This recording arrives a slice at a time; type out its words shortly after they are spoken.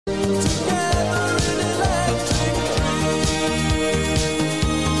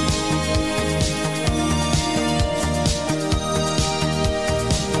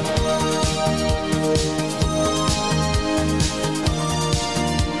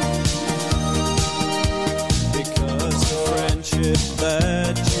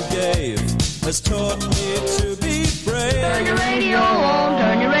has taught me to be brave. Turn your radio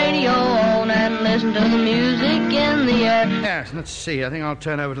on and listen to the music in the air. Yes, let's see. I think I'll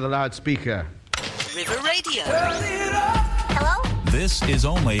turn over to the loudspeaker. River Radio. Hello? This is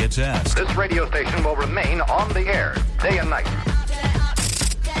only a test. This radio station will remain on the air, day and night.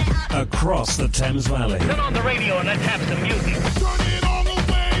 Across the Thames Valley. Turn on the radio and let's have some music. Turn it all the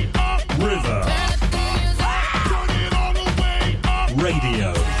way up. River. Turn it all the way up.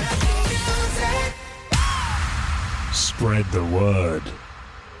 Radio. Spread the word.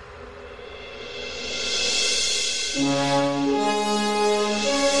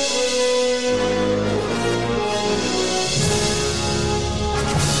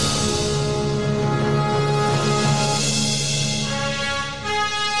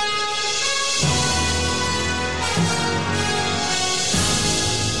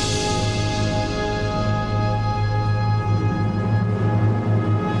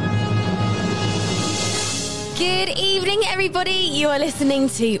 Good evening, everybody. You are listening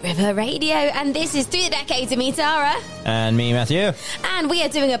to River Radio, and this is Through the Decades of me, Tara. And me, Matthew. And we are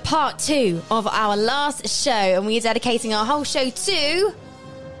doing a part 2 of our last show, and we are dedicating our whole show to...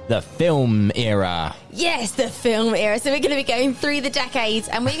 the film era. Yes, the film era. So we're going to be going through the decades,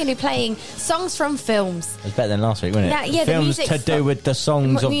 and we're going to be playing songs from films. It was better than last week, wasn't it? Yeah, films to do with the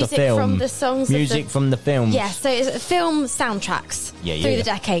songs of the film. From the songs music from the films. Yeah, so it's film soundtracks through the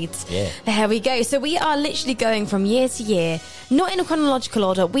decades. Yeah. There we go. So we are literally going from year to year, not in a chronological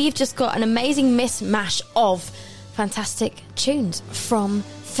order. We've just got an amazing mishmash of fantastic tunes from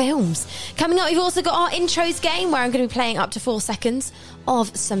films. Coming up, we've also got our intros game, where I'm going to be playing up to 4 seconds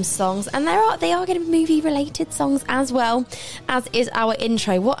of some songs, and they are going to be movie related songs as well, as is our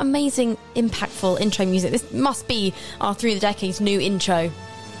intro. What amazing impactful intro music. This must be our Through the Decades new intro.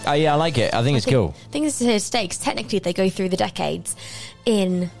 Oh yeah, I like it. I think it's cool. I think this is here to stay, because technically they go through the decades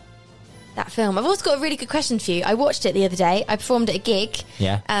in that film. I've also got a really good question for you. I watched it the other day. I performed at a gig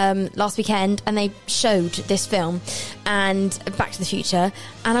last weekend, and they showed this film and Back to the Future,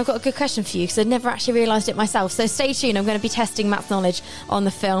 and I've got a good question for you, because I'd never actually realised it myself. So stay tuned. I'm going to be testing Matt's knowledge on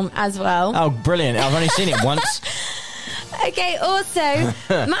the film as well. Oh, brilliant. I've only seen it once. Okay, also,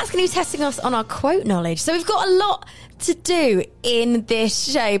 Matt's going to be testing us on our quote knowledge. So we've got a lot to do in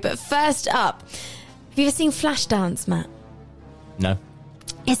this show, but first up, have you ever seen Flashdance, Matt? No.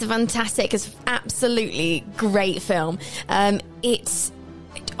 It's it's absolutely great film. It's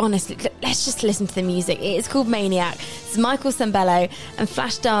honestly, let's just listen to the music. It's called Maniac. It's Michael Sembello, and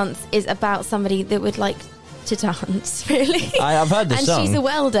Flashdance is about somebody that would like to dance, really. I've heard the song. And she's a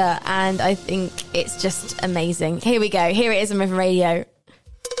welder, and I think it's just amazing. Here we go. Here it is on River Radio.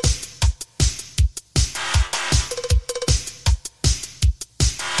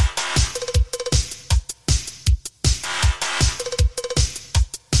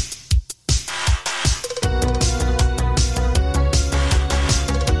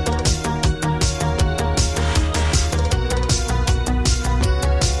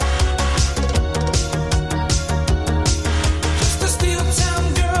 Steel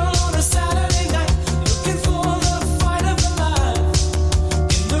town girl on a Saturday night, looking for the fight of her life.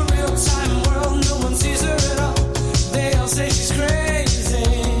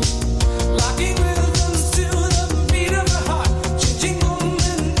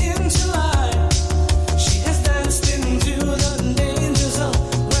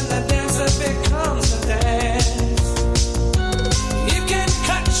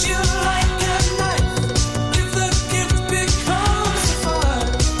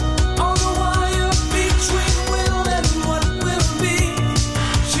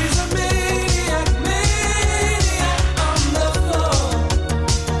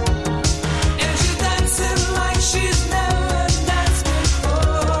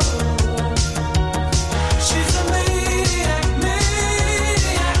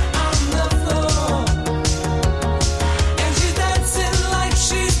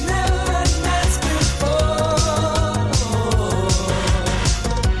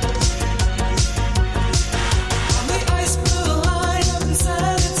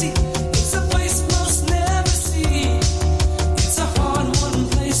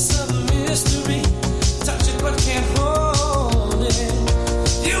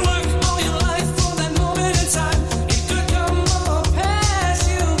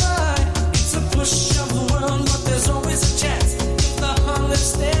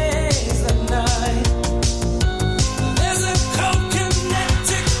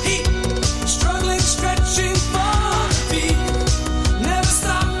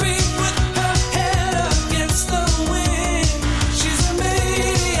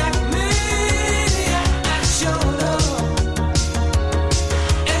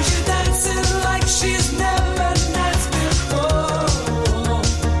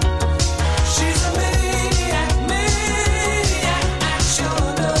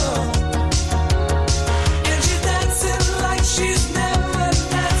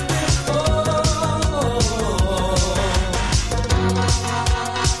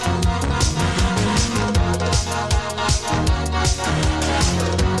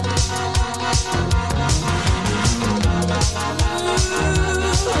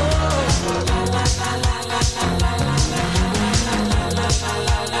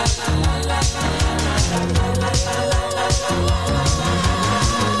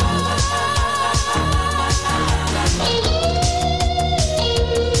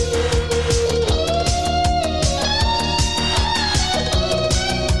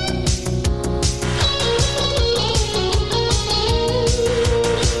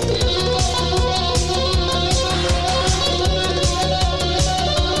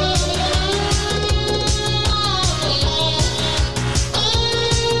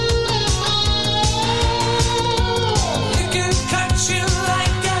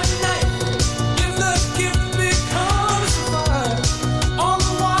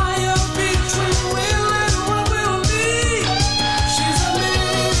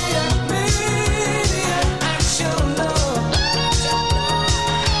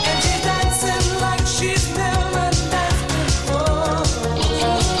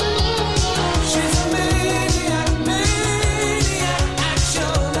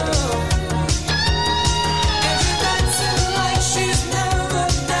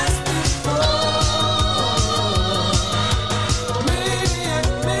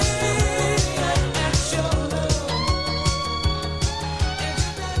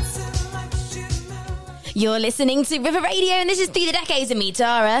 You're listening to River Radio, and this is Through the Decades of me,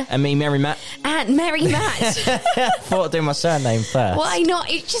 Tara. And me, Mary Matt. And Mary Matt. Thought I'd do my surname first. Why not?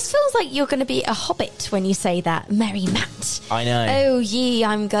 It just feels like you're going to be a hobbit when you say that. Mary Matt. I know. Oh, ye,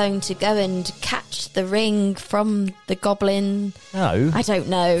 I'm going to go and catch the ring from the goblin. No. I don't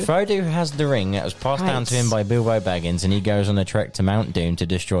know. Frodo has the ring that was passed down to him by Bilbo Baggins, and he goes on a trek to Mount Doom to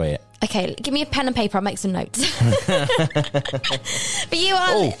destroy it. Okay, give me a pen and paper. I'll make some notes. But you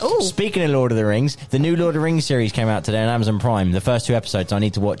are... Speaking of Lord of the Rings, the new Lord of the Rings series came out today on Amazon Prime. The first 2 episodes, I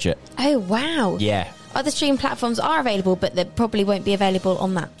need to watch it. Oh, wow. Yeah. Other stream platforms are available, but they probably won't be available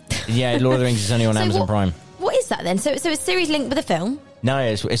on that. Yeah, Lord of the Rings is only on Amazon Prime. What is that then? So it's a series linked with a film? No,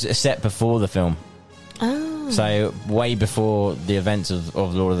 it's a set before the film. Oh. So way before the events of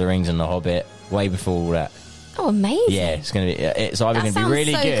Lord of the Rings and The Hobbit, way before all that. Oh, amazing. Yeah, it's either going to be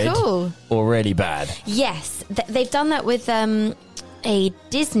really so good cool. or really bad. Yes, they've done that with a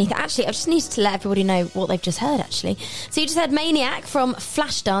Disney... Actually, I just needed to let everybody know what they've just heard, actually. So you just heard Maniac from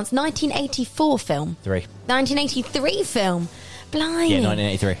Flashdance, 1984 film. 1983 film. Blimey. Yeah,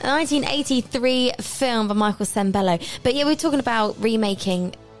 1983. 1983 film by Michael Sembello. But yeah, we're talking about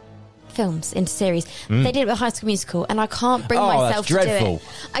remaking films into series. They did it with High School Musical, and I can't bring myself to do it.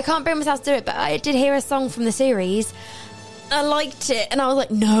 I can't bring myself to do it, but I did hear a song from the series. I liked it, and I was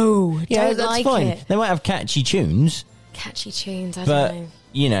like, no, don't that's like fine. it. They might have catchy tunes. Catchy tunes, I But, don't know.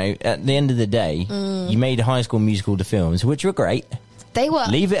 you know, at the end of the day, you made High School Musical the films, which were great. They were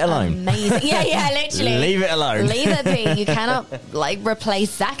Leave it alone. amazing. Yeah, literally. Leave it alone. Leave it be. You cannot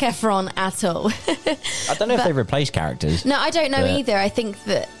replace Zac Efron at all. I don't know if they replaced characters. No, I don't know but- either. I think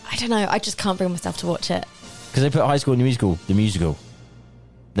that I don't know. I just can't bring myself to watch it. Because they put High School Musical, the musical.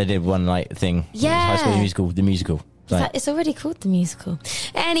 They did one thing. Yeah. High School Musical, the musical. It's already called the musical.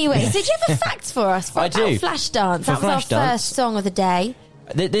 Anyway, so do you have a fact for us? I do. Flashdance. For That was our Flashdance. first song of the day.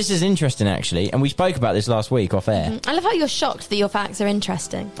 This is interesting, actually, and we spoke about this last week off air. I love how you're shocked that your facts are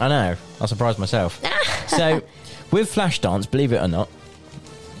interesting. I know. I surprised myself. So, with Flashdance, believe it or not,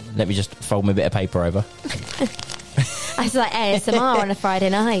 let me just fold my bit of paper over. I was like ASMR on a Friday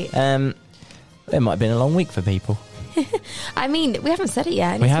night. It might have been a long week for people. I mean, we haven't said it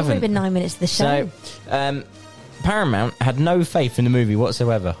yet. And We it's haven't. already been 9 minutes of the show. So, Paramount had no faith in the movie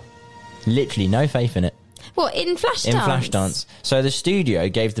whatsoever. Literally no faith in it. What, in Flashdance? In Flashdance. So the studio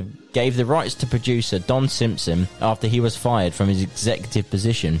gave the rights to producer Don Simpson after he was fired from his executive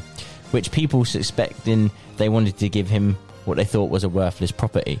position, which people suspecting they wanted to give him what they thought was a worthless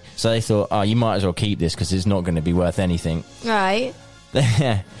property. So they thought, oh, you might as well keep this because it's not going to be worth anything. Right.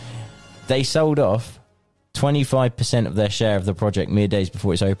 They sold off 25% of their share of the project mere days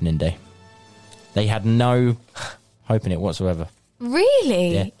before its opening day. They had no hope in it whatsoever.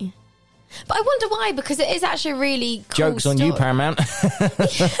 Really? Yeah. But I wonder why, because it is actually a really cool Joke's on you, story. Paramount.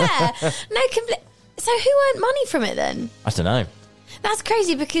 Yeah. No, so who earned money from it then? I don't know. That's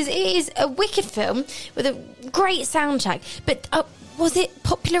crazy because it is a wicked film with a great soundtrack. But was it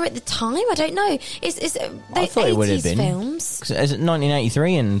popular at the time? I don't know. I thought it would have been. Films. 'Cause it's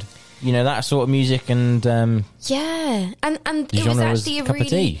 1983 and, you know, that sort of music and... Yeah. And The it was genre was actually a cup of really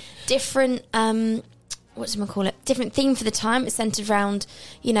tea. different... different theme for the time. It centered around,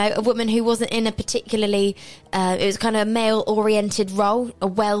 you know, a woman who wasn't in a particularly, it was kind of a male oriented role, a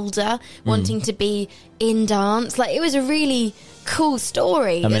welder wanting to be in dance. Like, it was a really cool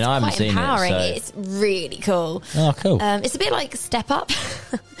story. I mean, It's I haven't quite seen it, empowering. so- It's really cool. Oh, cool. It's a bit like Step Up,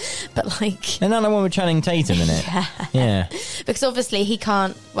 but like, And another one with Channing Tatum in it. Yeah. because obviously he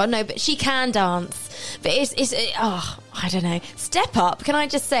can't. Well, no, but she can dance. But I don't know. Step Up, can I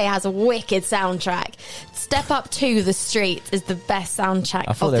just say, has a wicked soundtrack. Step Up 2, The Streets, is the best soundtrack.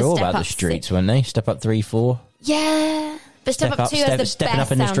 I thought of they the were all Step about the Up streets, se- weren't they? Step Up 3, 4. Yeah, but Step Up 2 has the stepping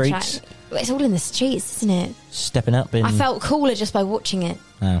best up in the soundtrack. streets. Well, it's all in the streets, isn't it? Stepping up in... I felt cooler just by watching it.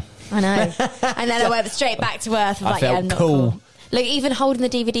 Oh. I know. And then I went straight back to earth. I felt I'm not cool. Like, even holding the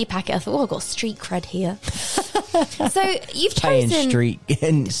DVD packet, I thought, oh, I've got street cred here. So you've Paying chosen... street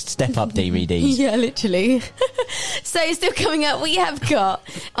and Step Up DVDs. Yeah, literally. So still coming up, we have got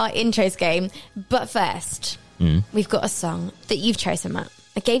our intros game. But first, we've got a song that you've chosen, Matt.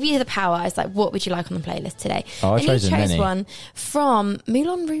 I gave you the power. I was like, what would you like on the playlist today? Oh, I've and you chosen chose many. one from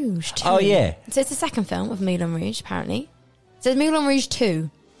Moulin Rouge 2. Oh, yeah. So it's the second film of Moulin Rouge, apparently. So Moulin Rouge 2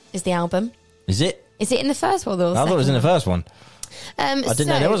 is the album. Is it? Is it in the first one or the I thought it was in the second first one. one? I didn't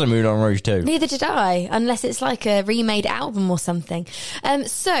know there was a Moulin Rouge 2. Neither did I, unless it's like a remade album or something.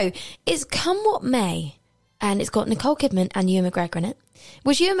 So it's Come What May, and it's got Nicole Kidman and Ewan McGregor in it.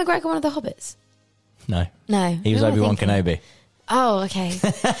 Was Ewan McGregor one of the Hobbits? No. No. He was Who am I Obi-Wan thinking? Kenobi. Oh, okay.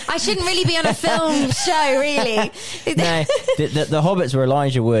 I shouldn't really be on a film show, really. No, the Hobbits were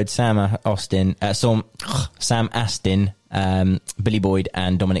Elijah Wood, Sam Astin, Billy Boyd,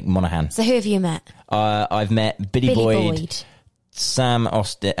 and Dominic Monaghan. So who have you met? I've met Billy Boyd, Sam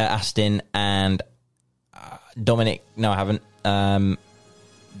Astin, and Dominic. No, I haven't.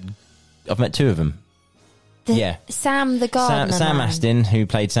 I've met 2 of them. Sam the gardener. Sam Astin, who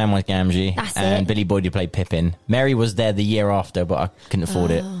played Samwise Gamgee, That's and it. Billy Boyd, who played Pippin. Mary was there the year after, but I couldn't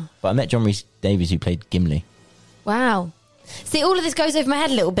afford it. But I met John Rhys Davies, who played Gimli. Wow. See, all of this goes over my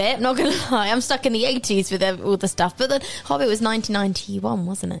head a little bit. I'm not going to lie. I'm stuck in the 80s with all the stuff. But the Hobbit was 1991,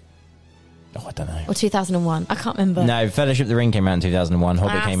 wasn't it? Oh, I don't know. Or 2001. I can't remember. No, Fellowship of the Ring came out in 2001.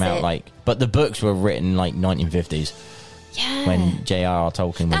 Hobbit That's came out it. but the books were written 1950s. Yeah. When J.R.R.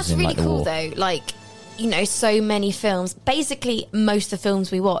 Tolkien was That's in really the cool, war. though. So many films. Basically, most of the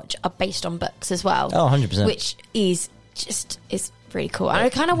films we watch are based on books as well. Oh, 100%. Which is really cool. And I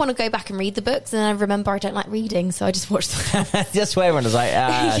kind of want to go back and read the books, and I remember I don't like reading, so I just watched them. That's where everyone was like,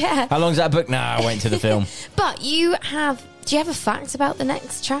 Yeah. how long's that book? No, I went to the film. But do you have a fact about the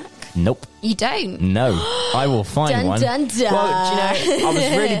next track? Nope. You don't? No. I will find Dun, one. dun, dun. Well, do you know, I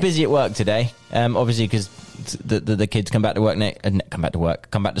was really busy at work today. Obviously, because the kids come back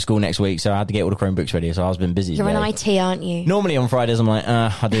to school next week, so I had to get all the Chromebooks ready, so I've been busy You're today. an IT, aren't you? Normally on Fridays I'm like,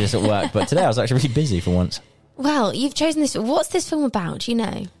 I'll do this at work, but today I was actually really busy for once. Well, you've chosen this. What's this film about? Do you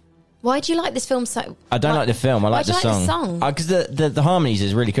know? Why do you like this film so? I don't like the film. I like the song. song? Because the harmonies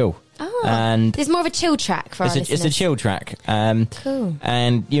is really cool. Oh, and it's more of a chill track for our listeners. It's a chill track. Cool.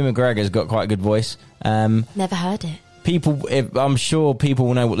 And Ewan McGregor's got quite a good voice. Never heard it. I'm sure people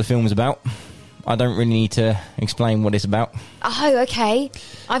will know what the film's about. I don't really need to explain what it's about. Oh, okay.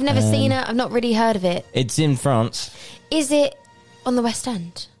 I've never seen it. I've not really heard of it. It's in France. Is it on the West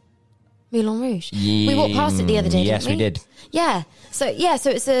End? Moulin Rouge. We walked past it the other day. Yes, didn't we did. Yeah. So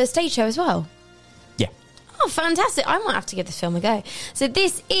it's a stage show as well. Yeah. Oh, fantastic! I might have to give this film a go. So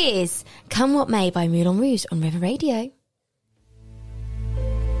this is "Come What May" by Moulin Rouge on River Radio.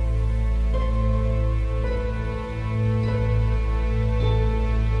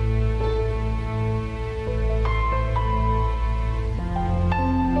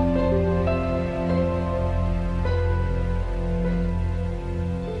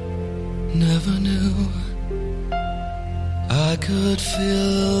 Never knew I could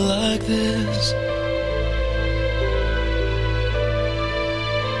feel like this,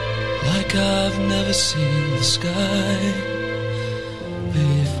 like I've never seen the sky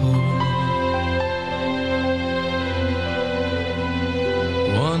before.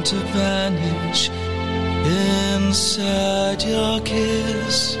 Want to vanish inside your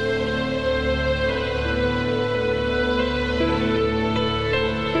kiss.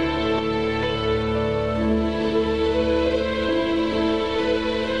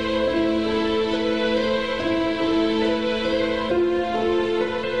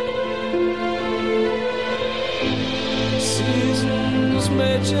 Seasons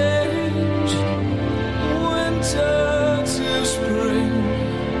may change, winter to spring,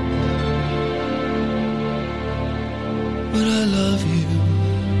 but I love you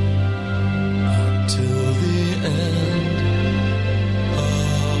until the end of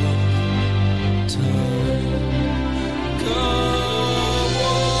time.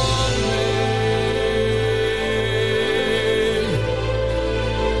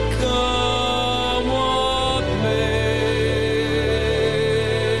 Come on, May. Come on, May.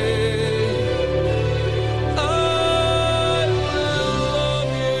 I will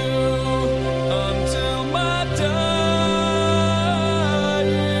love you until my dying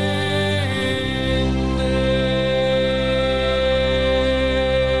day.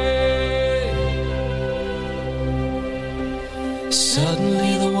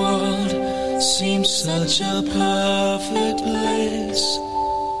 Suddenly the world seems such a perfect place.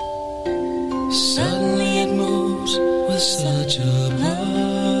 Suddenly it moves with such a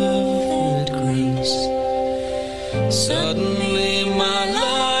perfect grace. Suddenly my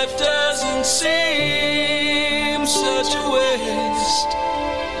life doesn't seem such a waste.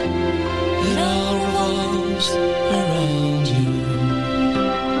 It all revolves around you,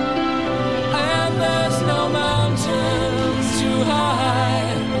 and there's no mountain too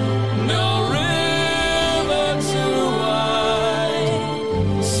high, no river too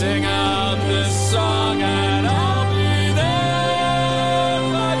wide. Sing out this song and I'll be there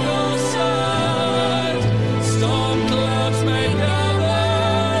by your side. Storm clouds may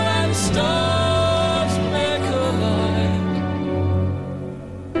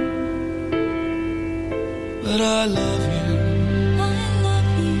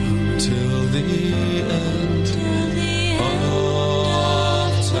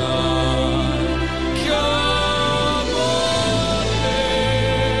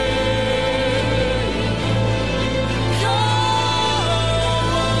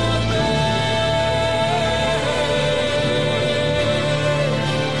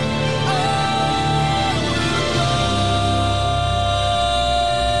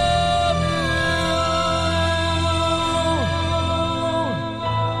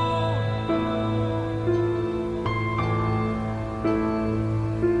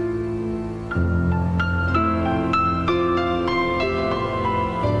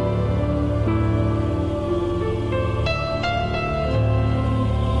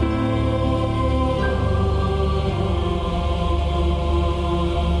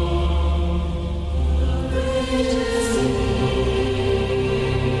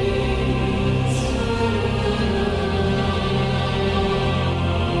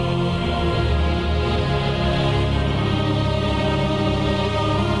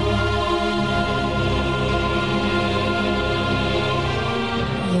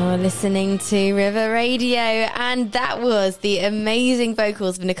listening to River Radio, and that was the amazing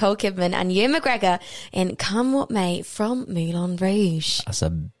vocals of Nicole Kidman and Ewan McGregor in Come What May from Moulin Rouge.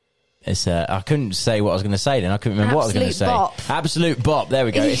 I couldn't say what I was going to say then. I couldn't remember what I was going to say. Absolute bop. There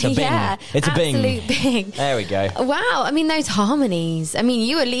we go. It's a bing. Yeah, it's a bing. Absolute bing. There we go. Wow. I mean, those harmonies. I mean,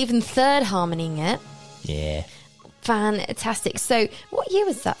 you were leaving third harmonying it. Yeah. Fantastic. So, what year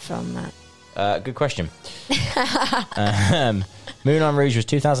was that from, Matt? Good question. Moulin Rouge was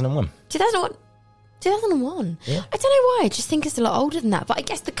 2001. 2001. 2001. Yeah. I don't know why. I just think it's a lot older than that. But I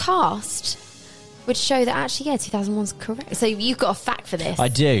guess the cast would show that actually, 2001's correct. So you've got a fact for this. I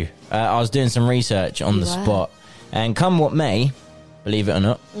do. I was doing some research on the spot. And Come What May, believe it or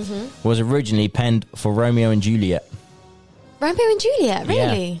not, was originally penned for Romeo and Juliet. Romeo and Juliet,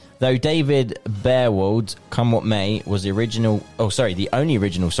 really? Yeah. Though David Bearwald's Come What May was the only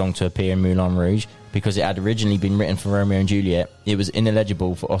original song to appear in Moulin Rouge, because it had originally been written for Romeo and Juliet, it was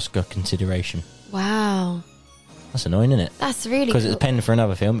ineligible for Oscar consideration. Wow. That's annoying, isn't it? That's really cool. Because it's penned for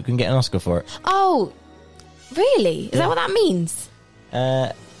another film, you can get an Oscar for it. Oh, really? Is that what that means?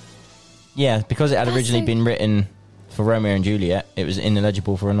 Yeah, because it had originally been written for Romeo and Juliet, it was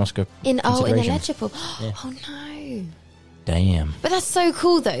ineligible for an Oscar consideration. Ineligible. Yeah. Oh, no. Damn. But that's so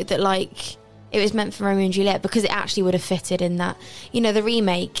cool, though, that, like, it was meant for Romeo and Juliet, because it actually would have fitted in that. You know, the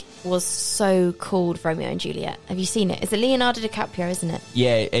remake was so called Romeo and Juliet. Have you seen it? It's a Leonardo DiCaprio, isn't it?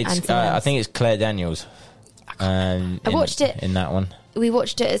 Yeah, it's. I think it's Claire Daniels. I watched it in that one. We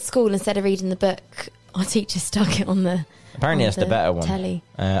watched it at school instead of reading the book. Our teacher stuck it on the. Apparently, that's the better one. Telly.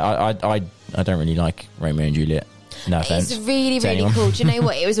 I don't really like Romeo and Juliet. No offense. It's really, really cool. Do you know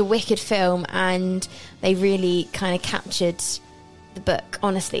what? It was a wicked film, and they really kind of captured the book.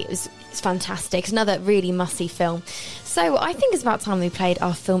 Honestly, it's fantastic. It's another really must-see film. So I think it's about time we played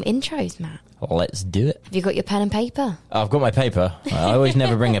our film intros, Matt. Let's do it. Have you got your pen and paper? I've got my paper. I always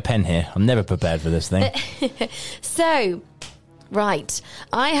never bring a pen here. I'm never prepared for this thing. So, right.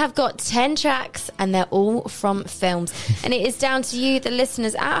 I have got 10 tracks, and they're all from films. And it is down to you, the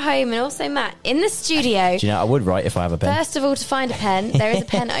listeners at home, and also Matt in the studio. Do you know, I would write if I have a pen. First of all, to find a pen. There is a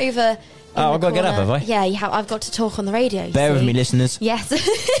pen over. Oh, I've got to get up, have I? Yeah, you have. I've got to talk on the radio. Bear with me, listeners. Yes.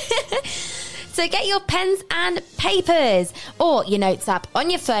 So get your pens and papers, or your notes app on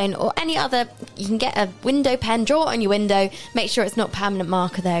your phone, or any other. You can get a window pen, draw it on your window. Make sure it's not permanent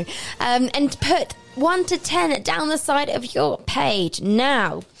marker though, and put 1 to 10 down the side of your page.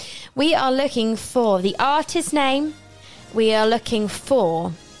 Now, we are looking for the artist name. We are looking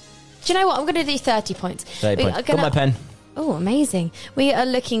for. Do you know what? I'm going to do 30 points. 30 points. Got my pen. Oh, amazing. We are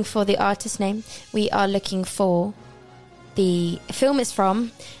looking for the artist name. We are looking for the film it's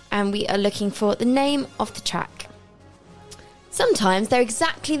from. And we are looking for the name of the track. Sometimes they're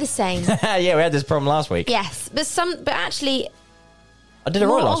exactly the same. Yeah, we had this problem last week. Yes, but actually, I did it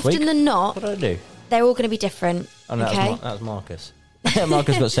right last week. More often than not, what did I do? They're all going to be different. Oh, no, okay? that was Marcus.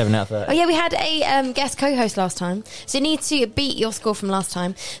 Marcus got 7 out of 30. Oh yeah, we had a guest co-host last time, so you need to beat your score from last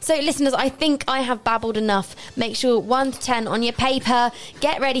time. So listeners, I think I have babbled enough. Make sure 1 to 10 on your paper.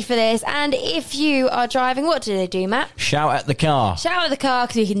 Get ready for this. And if you are driving, what do they do, Matt? Shout at the car. Shout at the car,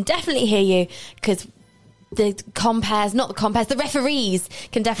 because we can definitely hear you, because the referees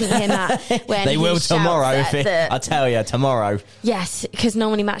can definitely hear Matt when they will tomorrow. I tell you, tomorrow. Yes, because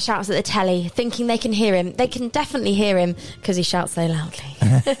normally Matt shouts at the telly, thinking they can hear him. They can definitely hear him because he shouts so loudly.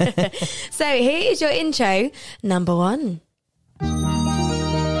 So here is your intro, number 1.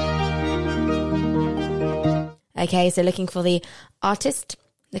 Okay, so looking for the artist,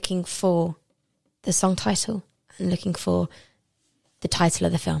 looking for the song title, and looking for the title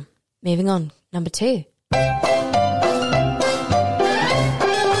of the film. Moving on, number 2.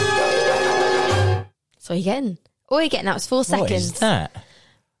 So you're getting. All you're getting out is 4 seconds. What is that?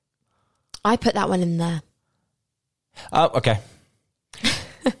 I put that one in there. Oh, okay.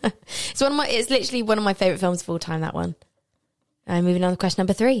 It's literally one of my favourite films of all time, that one. Moving on to question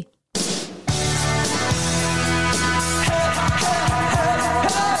number 3.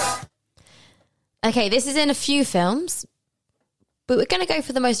 Okay, this is in a few films, but we're going to go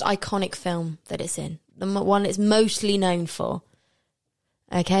for the most iconic film that it's in. The one it's mostly known for.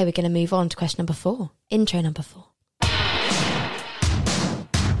 Okay, we're going to move on to question number 4. Intro number 4.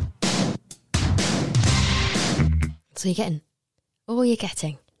 So you're getting. All you're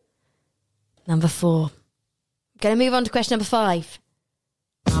getting. Number 4. Going to move on to question number 5.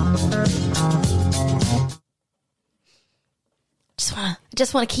 I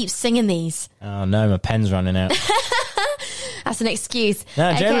just want to keep singing these. Oh no, my pen's running out. That's an excuse.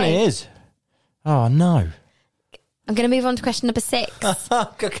 No, it generally is. Oh no. I'm going to move on to question number 6. You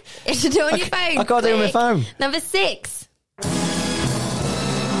have to do it on your phone. I can't do it on my phone. Number 6.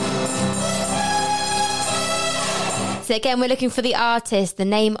 So again, we're looking for the artist, the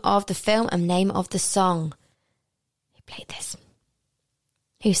name of the film, and name of the song. Who played this?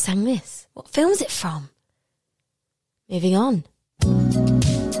 Who sang this? What film is it from? Moving on.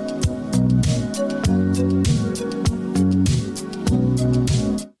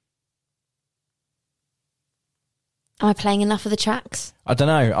 Am I playing enough of the tracks? I don't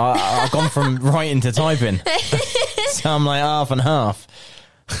know. I've gone from writing to typing. So I'm like half and half.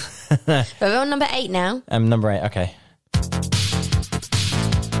 But we're on number 8 now. Number 8, okay.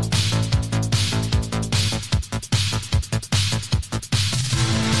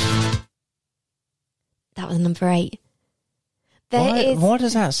 That was number 8. Why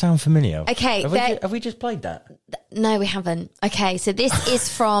does that sound familiar? Okay. Have we just played that? No, we haven't. Okay, so this is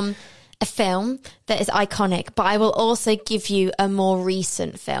from a film that is iconic, but I will also give you a more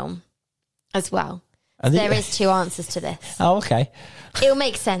recent film as well. There is 2 answers to this. Oh, okay. It'll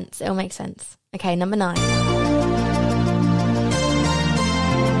make sense. Okay, number 9.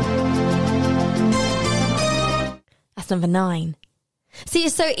 That's number 9. See,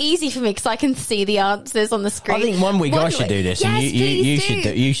 it's so easy for me because I can see the answers on the screen. I think one week I should do this, yes, and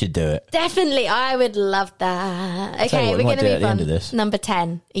you should do it. Definitely, I would love that. Okay, we're going to move on. Number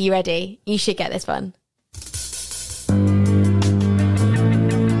 10. Are you ready? You should get this one.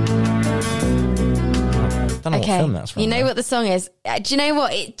 I don't know what film that's from. You know what the song is? Do you know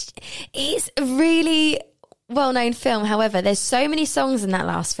what? It's a really well-known film. However, there's so many songs in that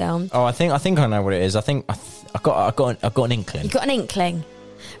last film. Oh, I think I know what it is. I think I've got an inkling. You got an inkling.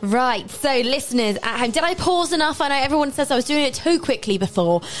 Right, so listeners at home, did I pause enough? I know everyone says I was doing it too quickly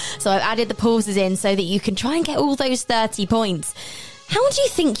before, so I've added the pauses in so that you can try and get all those 30 points. How do you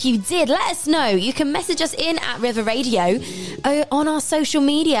think you did? Let us know. You can message us in at River Radio on our social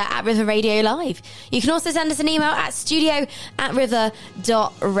media at River Radio Live. You can also send us an email at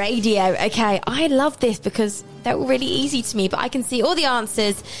studio@river.radio. Okay, I love this because they're all really easy to me, but I can see all the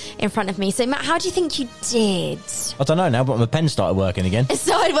answers in front of me. So, Matt, how do you think you did? I don't know now, but my pen started working again. It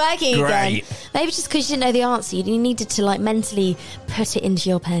started working Great. again. Maybe just because you didn't know the answer, you needed to mentally put it into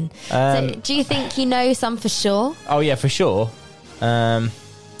your pen. So, do you think you know some for sure? Oh, yeah, for sure. I'm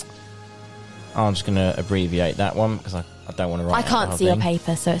just going to abbreviate that one because I don't want to write. I can't see your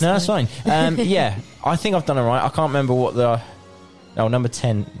paper, so it's that's fine. Yeah, I think I've done it right. I can't remember what number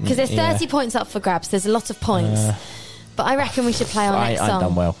 10. Because there's 30 points up for grabs. There's a lot of points. But I reckon we should play our next song. I've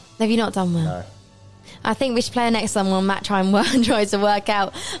done well. Have you not done well? No. I think we should play our next song while Matt tries to work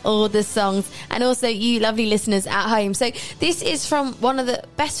out all the songs. And also you lovely listeners at home. So this is from one of the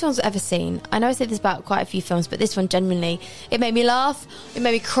best films I've ever seen. I know I said this about quite a few films, but this one genuinely, it made me laugh. It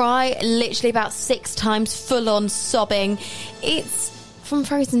made me cry literally about 6 times, full on sobbing. It's from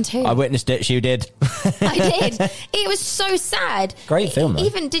Frozen 2. I witnessed it. You did. I did. It was so sad. Great film, though.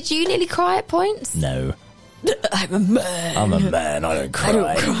 Even, did you nearly cry at points? No. I'm a man. I'm a man. I don't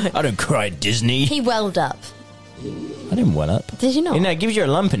cry. I don't cry at Disney. He welled up. I didn't well up. Did you not? It gives you a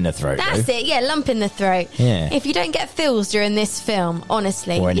lump in the throat. That's it. Yeah, lump in the throat. Yeah. If you don't get feels during this film,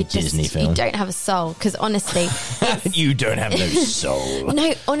 honestly, or any Disney film, you don't have a soul. Because honestly, you don't have no soul.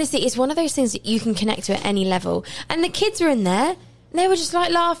 No, honestly, it's one of those things that you can connect to at any level. And the kids were in there. They were just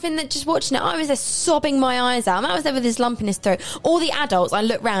laughing, just watching it. I was there sobbing my eyes out. Matt was there with his lump in his throat. All the adults, I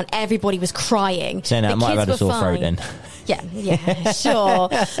looked round, everybody was crying. Saying that I might have had a sore throat then. Yeah, sure.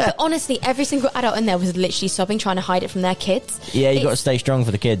 But honestly, every single adult in there was literally sobbing, trying to hide it from their kids. Yeah, you got to stay strong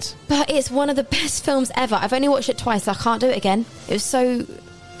for the kids. But it's one of the best films ever. I've only watched it twice, so I can't do it again. It was so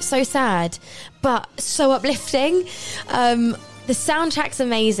sad, but so uplifting. The soundtrack's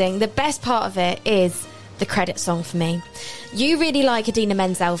amazing. The best part of it is the credit song for me. You really like Idina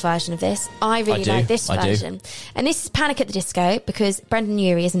Menzel version of this. I really like this version. And this is Panic at the Disco because Brendan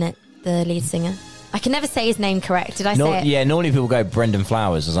Urie, isn't it? The lead singer. I can never say his name correct. Did I say it? Yeah, normally people go Brendan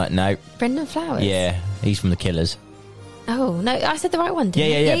Flowers. I was like, no. Brendan Flowers? Yeah, he's from The Killers. Oh, no, I said the right one,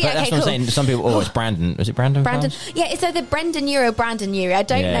 didn't I? Yeah, but that's what I'm saying. Some people, it's Brandon. Was it Brandon? Brandon. Flowers? Yeah, it's either Brendan Urie or Brandon Urie. I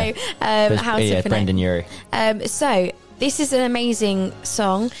don't know how to pronounce it. Brendan Urie. So, this is an amazing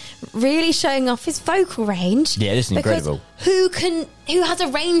song, really showing off his vocal range. Yeah, this is incredible. Who has a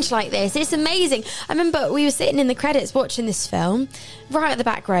range like this? It's amazing. I remember we were sitting in the credits watching this film, right at the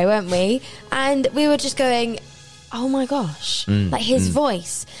back row, weren't we? And we were just going, oh my gosh. His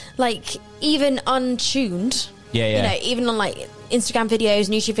voice, even untuned. Yeah. Even on Instagram videos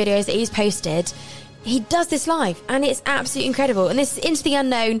and YouTube videos that he's posted, he does this live, and it's absolutely incredible. And this is Into the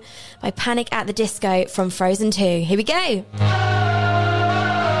Unknown by Panic at the Disco from Frozen 2. Here we go.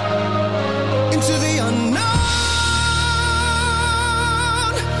 Into the unknown,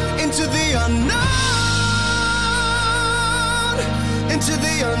 into the unknown, into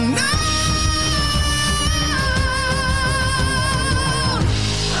the unknown.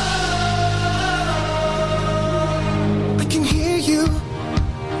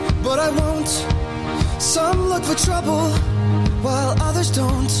 trouble while others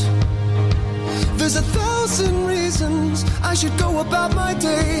don't. There's 1,000 reasons I should go about my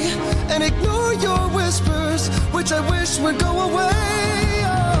day and ignore your whispers, which I wish would go away.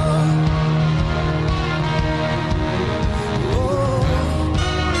 Oh.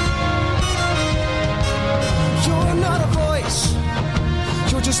 You're not a voice,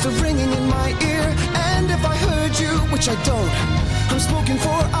 you're just a ringing in my ear. And if I heard you, which I don't, I'm spoken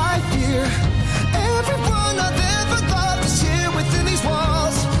for, I fear. Everyone I've ever loved is here within these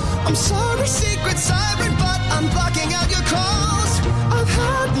walls. I'm sorry, secret siren, but I'm blocking out your calls. I've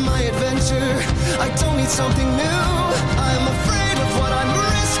had my adventure, I don't need something new. I'm afraid of what I'm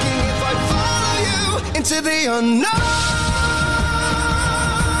risking if I follow you into the unknown.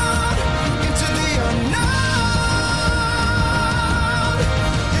 Into the unknown.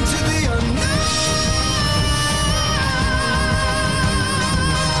 Into the unknown.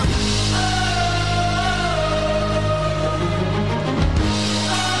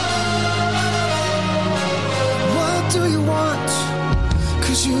 Do you want?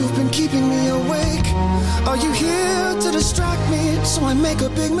 'Cause you've been keeping me awake. Are you here to distract me so I make a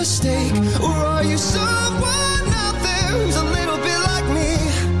big mistake? Or are you someone out there who's a little bit like me,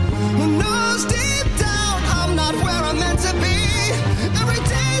 who knows deep down I'm not where I'm meant to be? Every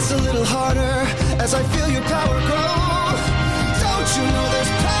day's a little harder as I feel your power grow. Don't you know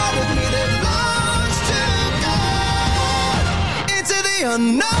there's part of me that longs to go into the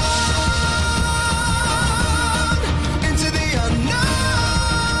unknown?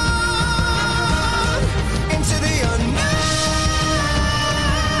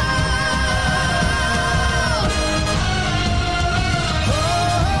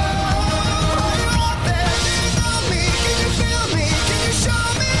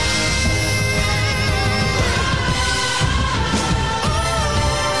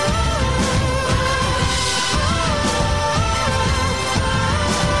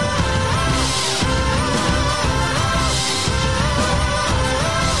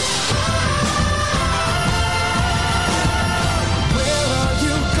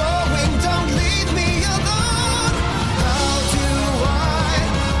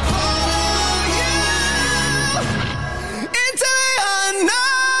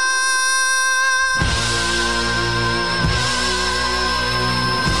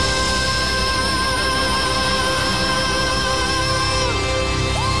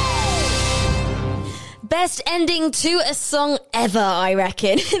 Best ending to a song ever, I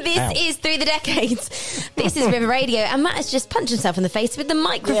reckon. This is Through the Decades. This is River Radio, and Matt has just punched himself in the face with the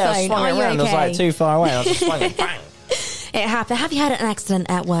microphone. Yeah, I swung it around. I was like too far away. I just swung it. Bang. It happened. Have you had an accident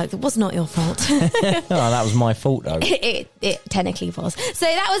at work? That was not your fault. Oh, that was my fault, though. It technically was. So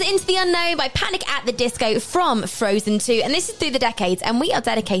that was Into the Unknown by Panic at the Disco from Frozen 2. And this is Through the Decades. And we are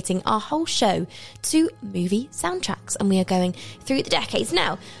dedicating our whole show to movie soundtracks. And we are going through the decades.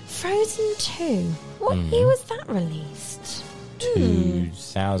 Now, Frozen 2. What year was that released?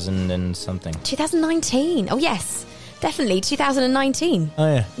 2000 and something. 2019. Oh, yes. Definitely. 2019.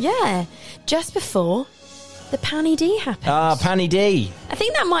 Oh, yeah. Yeah. Just before the Panny D happened. Ah, Panny D. I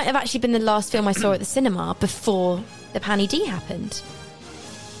think that might have actually been the last film I saw at the cinema before the Panny D happened.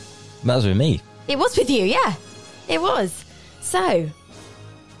 That was with me. It was with you, yeah. It was. So.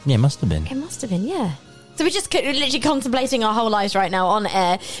 Yeah, it must have been. It must have been, yeah. So we're just literally contemplating our whole lives right now on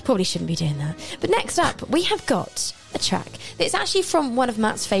air. Probably shouldn't be doing that. But next up, we have got a track that's actually from one of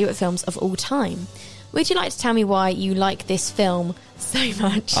Matt's favourite films of all time. Would you like to tell me why you like this film so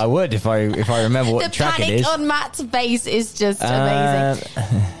much? I would if I remember what track it is. The panic on Matt's face is just amazing.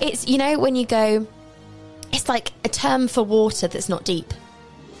 It's, you know, when you go, it's like a term for water that's not deep.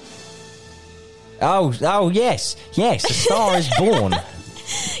 Oh, yes. Yes, A Star is Born.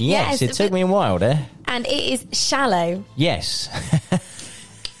 Yes, it took me a while there. And it is shallow. Yes.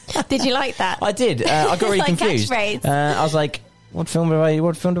 Did you like that? I did. I got really Like confused. catchphrase. I was like, what film do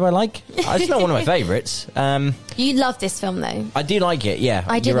I like? It's not one of my favourites. You love this film, though. I do like it, yeah.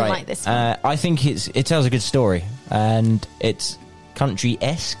 I didn't you're right. like this film. I think it tells a good story, and it's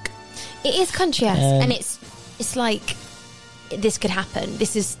country-esque. It is country-esque, and it's like this could happen.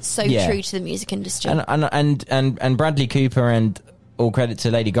 This is so true to the music industry. And Bradley Cooper, and all credit to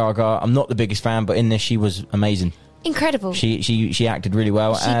Lady Gaga. I'm not the biggest fan, but in this she was amazing. Incredible. She acted really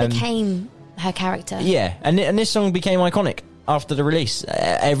well. She became her character. Yeah, and this song became iconic after the release.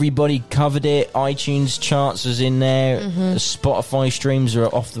 Everybody covered it. iTunes charts was in there. Spotify streams are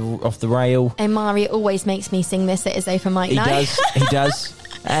off the rail. And Mari always makes me sing this at his open mic night. He does.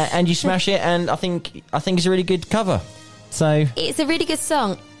 And you smash it, and I think it's a really good cover. So it's a really good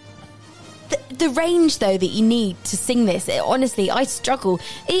song. the range, though, that you need to sing this, honestly, I struggle.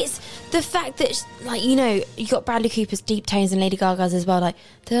 It's the fact that, like, you know, you got Bradley Cooper's deep tones and Lady Gaga's as well, like,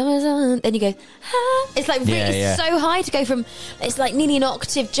 then you go, ah. It's like really so high to go from, it's like nearly an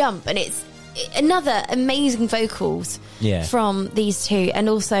octave jump, and it's another amazing vocals from these two, and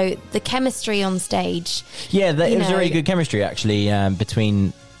also the chemistry on stage. Yeah, it was a really good chemistry, actually,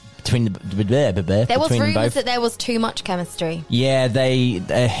 between there was rumours that there was too much chemistry. Yeah,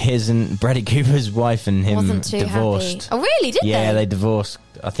 his and Bradley Cooper's wife and him wasn't too divorced. Happy. Oh, really? Did they? Yeah, they divorced.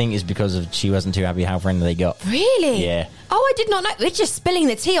 I think it's because of she wasn't too happy how friendly they got. Really? Yeah. Oh, I did not know. We're just spilling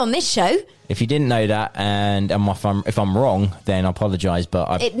the tea on this show. If you didn't know that, and if I'm wrong, then I apologise. But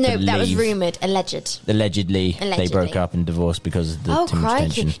I believe that was rumoured, allegedly, they broke up and divorced because of the too much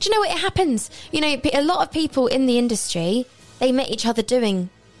tension. Do you know what? It happens. You know, a lot of people in the industry, they met each other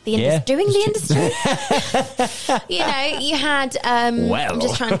doing the industry. You know, you had I'm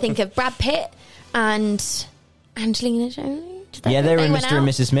just trying to think of Brad Pitt and Angelina Jolie. They were in Mr. and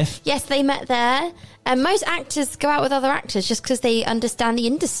Mrs. Smith. Yes, they met there. And most actors go out with other actors just because they understand the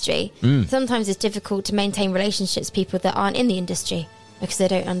industry. Sometimes it's difficult to maintain relationships with people that aren't in the industry because they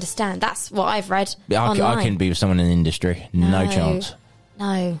don't understand. That's what I've read online. I couldn't be with someone in the industry. No chance.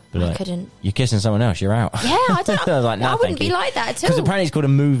 No, but I couldn't. You're kissing someone else, you're out. Yeah, I don't. I was like, no, I wouldn't be like that at all. Because apparently it's called a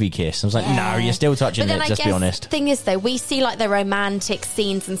movie kiss. I was like, no, you're still touching it, just be honest. The thing is, though, we see like the romantic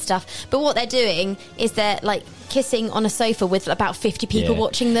scenes and stuff, but what they're doing is they're like kissing on a sofa with about 50 people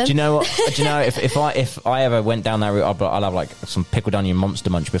watching them. Do you know what? Do you know, if I ever went down that route, I'll have like some pickled onion Monster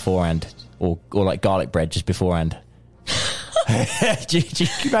Munch beforehand, or like garlic bread just beforehand. do you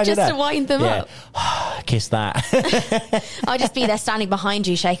imagine just that? To wind them up. Kiss that. I'll just be there standing behind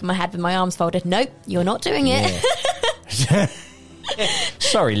you, shaking my head with my arms folded. Nope, you're not doing it.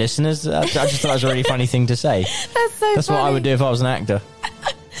 Sorry, listeners. I just thought it was a really funny thing to say. That's funny. What I would do if I was an actor.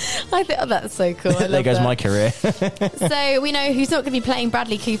 I think that's so cool. There goes my career. So we know who's not going to be playing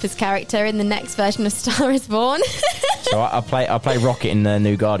Bradley Cooper's character in the next version of Star is Born. So I'll play Rocket in the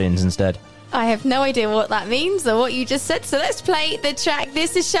New Guardians instead. I have no idea what that means or what you just said. So let's play the track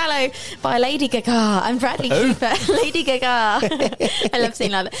This Is Shallow by Lady Gaga and Bradley Cooper. Lady Gaga. I love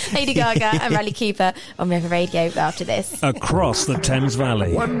saying like that. Lady Gaga and Bradley Cooper on River Radio after this. Across the Thames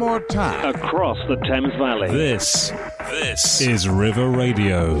Valley. One more time. Across the Thames Valley. This is River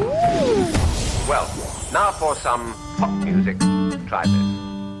Radio. Well, now for some pop music. Try this.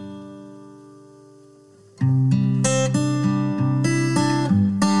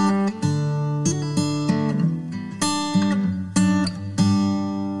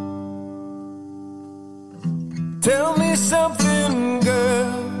 Tell me something, girl.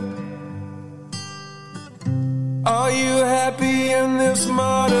 Are you happy in this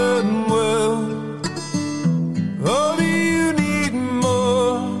modern world? Or do you need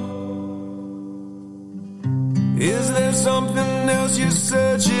more? Is there something else you're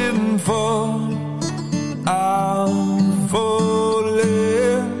searching for? I'm falling.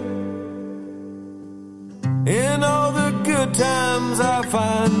 In all the good times I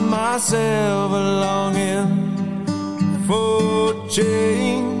find myself longing for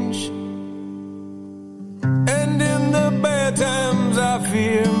change, and in the bad times I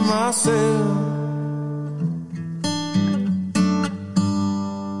fear myself.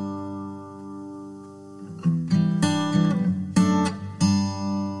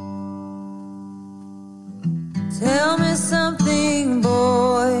 Tell me something,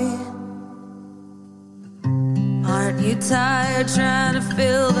 boy. Aren't you tired trying to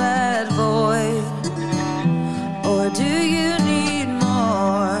fill that void? Or do you need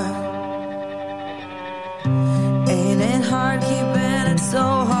more? Ain't it hard keeping it so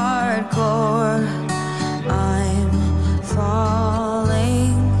hardcore? I'm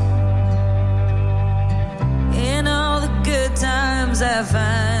falling. In all the good times I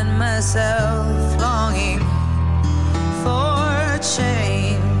find myself longing for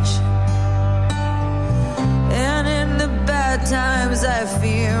change, and in the bad times I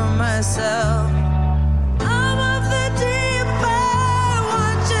fear myself.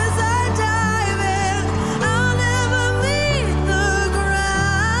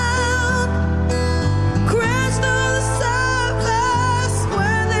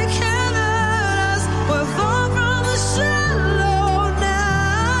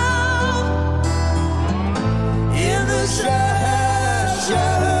 In the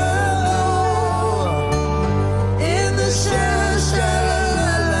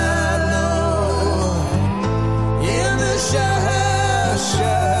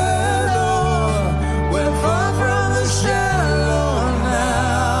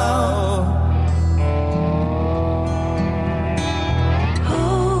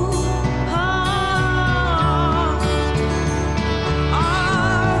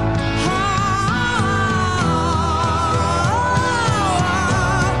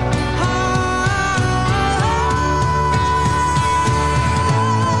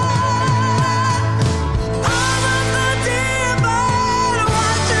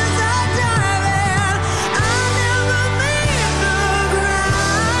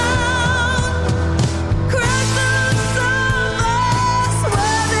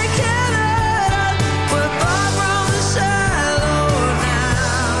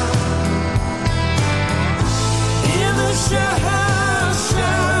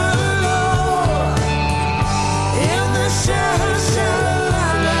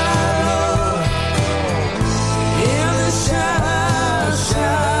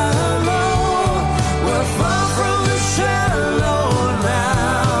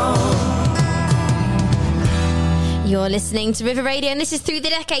listening to River Radio, and this is Through the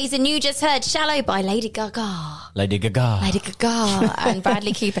Decades, and you just heard Shallow by Lady Gaga. Lady Gaga. Lady Gaga and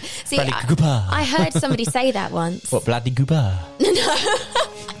Bradley Cooper. See, Bradley Cooper. I heard somebody say that once. What, Bradley Cooper?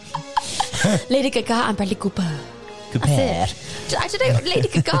 Lady Gaga and Bradley Cooper. Cooper. That's it. I don't know. Lady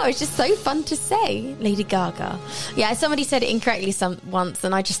Gaga is just so fun to say. Lady Gaga. Yeah, somebody said it incorrectly once,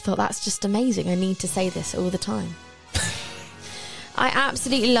 and I just thought that's just amazing. I need to say this all the time. I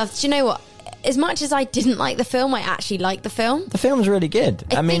absolutely loved. Do you know what? As much as I didn't like the film, I actually liked the film. The film's really good.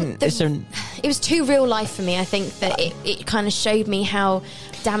 I mean, it was too real life for me. I think that it kind of showed me how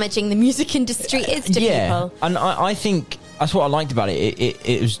damaging the music industry is to people. And I think that's what I liked about it.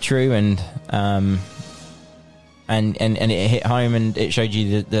 It was true, and it hit home, and it showed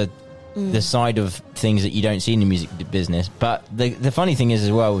you the side of things that you don't see in the music business. But the funny thing is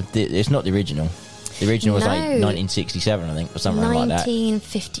as well, it's not the original. The original was like 1967, I think, or something like that.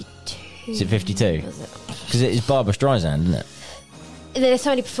 1952. Is it 52? Because it's Barbra Streisand, isn't it? There's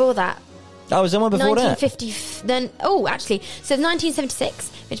somebody before that. Oh, was there one before 1950, then, actually, so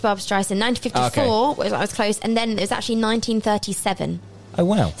 1976, which Barbra Streisand, 1954, I was close, and then it was actually 1937. Oh,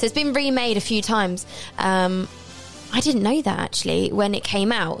 wow. So it's been remade a few times. I didn't know that, actually, when it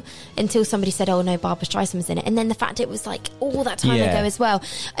came out, until somebody said, oh, no, Barbra Streisand was in it. And then the fact it was, like, all that time ago as well.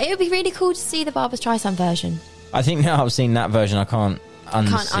 It would be really cool to see the Barbra Streisand version. I think now I've seen that version, I can't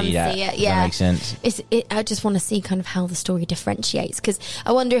unsee that. It, yeah. That makes sense. I just want to see kind of how the story differentiates, because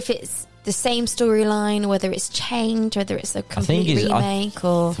I wonder if it's the same storyline, whether it's changed, whether it's a complete remake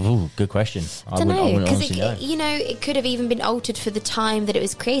or... Ooh, good question. I don't know, because it could have even been altered for the time that it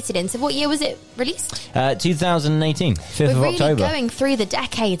was created in. So what year was it released? 2018, 5th of October. We're really going through the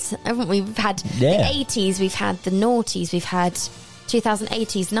decades, haven't we? We've had the 80s, we've had the noughties, we've had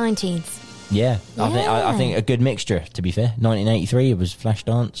 2080s, 90s. Yeah, I think a good mixture, to be fair. 1983, it was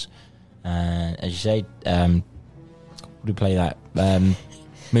Flashdance. As you say, what did we play that?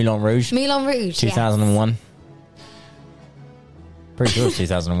 Moulin Rouge. 2001. Yes. Pretty sure it's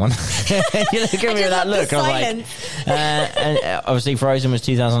 2001. You look at me with that look. I was like, and obviously Frozen was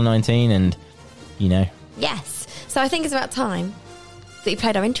 2019, and Yes. So I think it's about time that you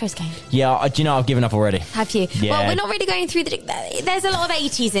played our intros game. Yeah, do you know I've given up already? Have you? Yeah. Well, we're not really going through there's a lot of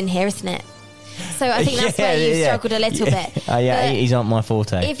 80s in here, isn't it? So I think that's where you struggled a little bit. 80s aren't my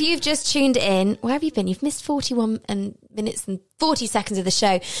forte. If you've just tuned in, where have you been? You've missed 41 minutes and 40 seconds of the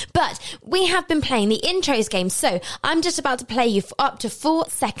show. But we have been playing the intros game. So I'm just about to play you for up to 4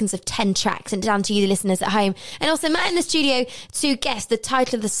 seconds of 10 tracks, and down to you, the listeners at home. And also Matt in the studio to guess the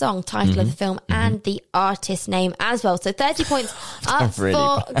title of the song, title of the film, and the artist name as well. So 30 points up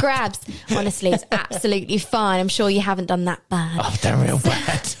for grabs. Honestly, it's absolutely fine. I'm sure you haven't done that bad. I've done real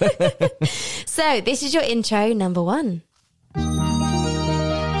bad. So this is your intro number 1.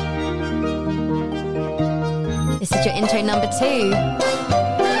 This is your intro number 2.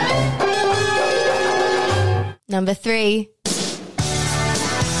 Number 3.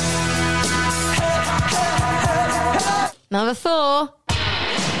 Number 4.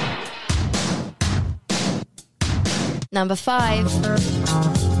 Number 5.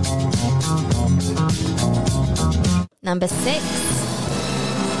 Number 6.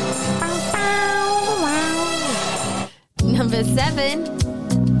 Number 7.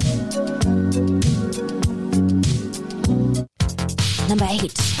 Number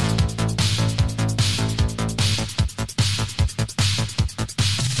 8.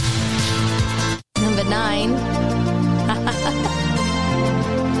 Number 9.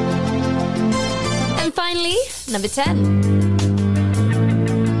 And finally, number 10.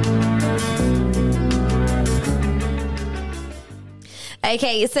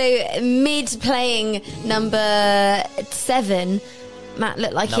 Okay, so mid-playing number 7, Matt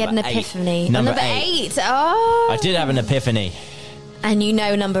looked like he had an epiphany. Number 8. Oh. I did have an epiphany. And you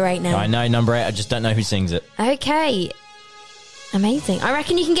know number 8 now. I know number 8, I just don't know who sings it. Okay. Amazing. I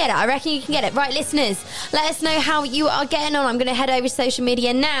reckon you can get it. Right, listeners, let us know how you are getting on. I'm going to head over to social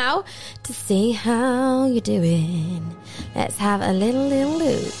media now to see how you're doing. Let's have a little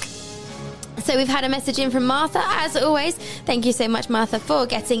look. So we've had a message in from Martha, as always. Thank you so much, Martha, for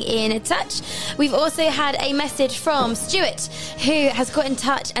getting in touch. We've also had a message from Stuart, who has got in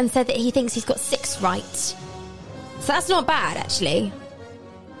touch and said that he thinks he's got 6 right. So that's not bad, actually.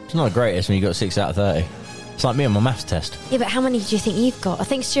 It's not the greatest when you got 6 out of 30. It's like me on my maths test. Yeah, but how many do you think you've got? I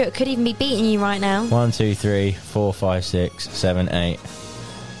think Stuart could even be beating you right now. 1, 2, 3, 4, 5, 6, 7, 8.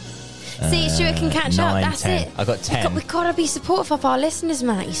 See, Stuart can catch 9, up. That's 10. it. I got 10. We've got to be supportive of our listeners,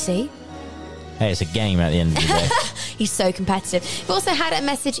 Matt, you see. Hey, it's a game at the end of the day. He's so competitive. We've also had a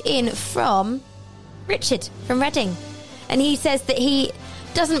message in from Richard from Reading. And he says that he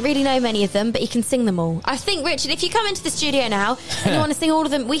doesn't really know many of them, but he can sing them all. I think, Richard, if you come into the studio now and you want to sing all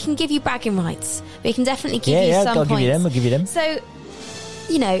of them, we can give you bragging rights. We can definitely give you some points. I'll give you them. So,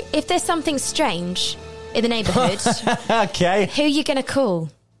 you know, if there's something strange in the neighbourhood, okay, who are you going to call?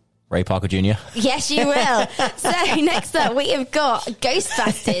 Ray Parker Jr. Yes, you will. So next up, we have got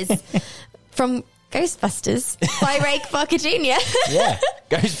Ghostbusters from Ghostbusters by Ray Parker Jr. Yeah,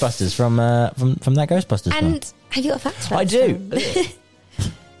 Ghostbusters from that Ghostbusters. And film. have you got facts for I us, do. Tom?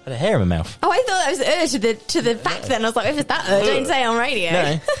 I had a hair in my mouth. Oh, I thought that was to the fact. Then I was like, if it's that don't say it on radio.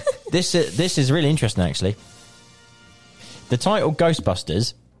 No, this is really interesting actually. The title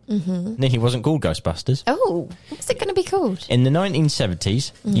Ghostbusters nearly wasn't called Ghostbusters. Oh, what's it going to be called? In the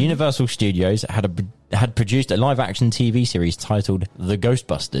 1970s, Universal Studios had produced a live-action TV series titled The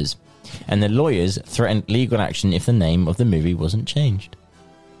Ghostbusters, and the lawyers threatened legal action if the name of the movie wasn't changed.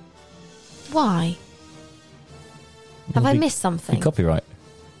 Why? Have I missed something? Copyright.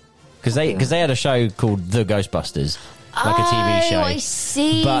 Because they had a show called The Ghostbusters, like a TV show. Oh, I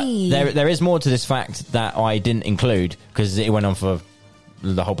see. But there is more to this fact that I didn't include because it went on for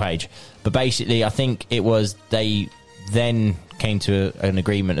the whole page. But basically, I think it was they then came to an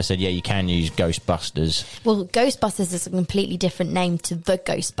agreement that said, yeah, you can use Ghostbusters. Well, Ghostbusters is a completely different name to The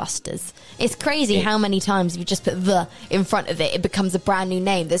Ghostbusters. It's crazy how many times if you just put the in front of it, it becomes a brand new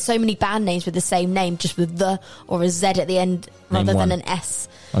name. There's so many band names with the same name, just with the or a Z at the end rather than an S.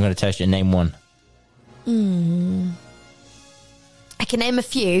 I'm going to test you. Name one. I can name a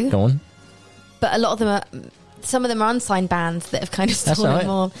few. Go on. But a lot of them are... Some of them are unsigned bands that have kind of stolen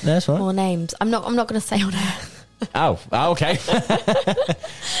more names. I'm not going to say on air. Oh, okay.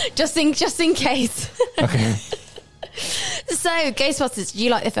 just in case. Okay. So, Ghostbusters, do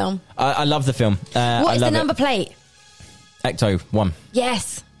you like the film? I love the film. What is the number plate? Ecto 1.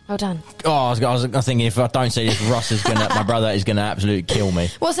 Yes. Well done. Oh, I was thinking if I don't say this, my brother is going to absolutely kill me.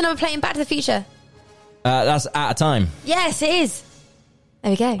 What's the number plate in Back to the Future? That's Out of Time. Yes, it is. There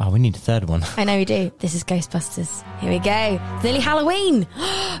we go. Oh, we need a third one. I know we do. This is Ghostbusters. Here we go. It's nearly Halloween.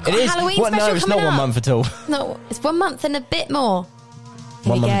 It is. Halloween special no, it's not coming 1 up. month at all. No, it's 1 month and a bit more. Here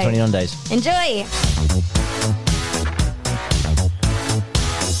 1 we month and go. 29 days. Enjoy.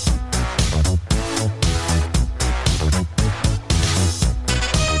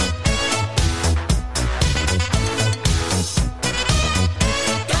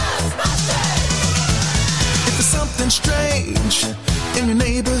 Strange in your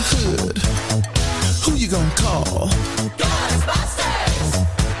neighborhood, who you gonna call? Ghostbusters!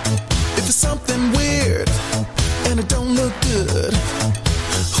 If it's something weird and it don't look good,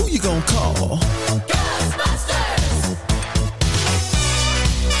 who you gonna call? Ghostbusters!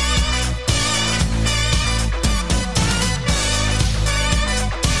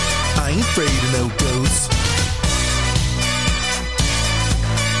 I ain't afraid of no ghosts.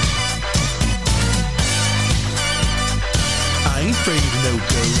 I ain't afraid of no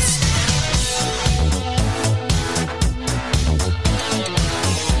ghosts.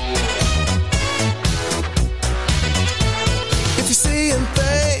 If you're seeing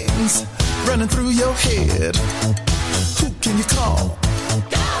things running through your head, who can you call?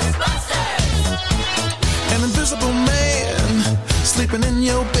 Ghostbusters! An invisible man sleeping in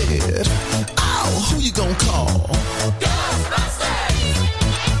your bed. Oh, who you gonna call? Ghostbusters!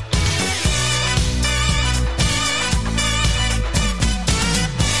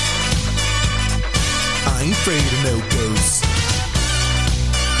 I ain't afraid of no ghosts.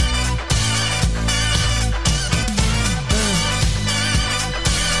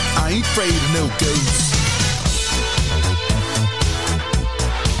 I ain't afraid of no ghosts.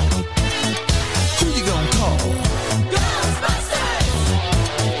 Who you gonna call? Ghostbusters!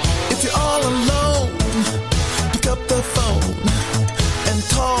 If you're all alone, pick up the phone and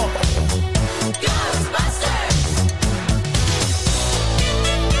call. Ghostbusters!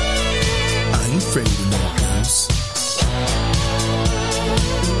 I ain't afraid of no ghosts.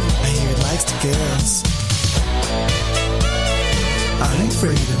 I hear it likes the girls. I ain't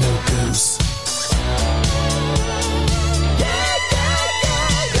afraid of no ghosts. Yeah, yeah,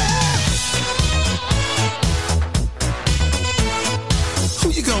 yeah, yeah. Who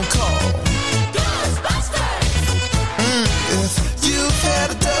you gonna call? Ghostbusters! If you've had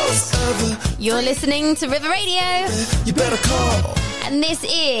a dose of a... You're listening to River Radio. You better call. And this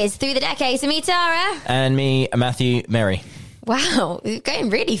is Through the Decades. Me, Tara. And me, Matthew Merry. Wow, we're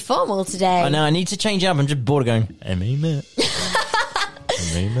going really formal today. I know, I need to change it up. I'm just bored of going, M.E. Matt.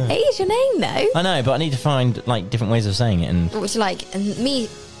 It is your name, though. I know, but I need to find like different ways of saying it. And What would you like? And me,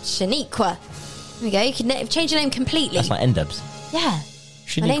 Shaniqua. There we go. You can change your name completely. that's like N-dubs. Yeah.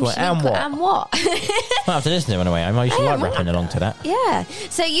 Shaniqua, and what? I'll have to listen to it anyway. I used to like rapping along to that. Yeah.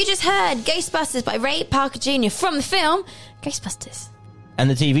 So you just heard Ghostbusters by Ray Parker Jr. from the film Ghostbusters. And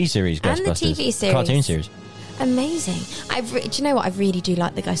the TV series, Ghostbusters. And the TV series. Cartoon series. Amazing. Do you know what? I really do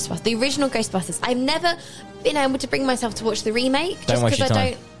like the Ghostbusters. The original Ghostbusters. I've never been able to bring myself to watch the remake. Don't waste your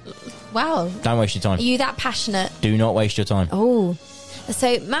time. Wow. Don't waste your time. Are you that passionate? Do not waste your time. Oh.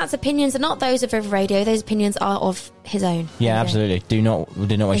 So Matt's opinions are not those of River Radio. Those opinions are of his own. Yeah, absolutely. Do not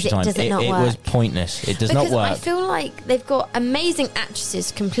waste your time. Does it not work? It was pointless. It does not work. I feel like they've got amazing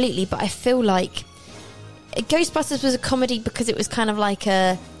actresses completely, but I feel like Ghostbusters was a comedy because it was kind of like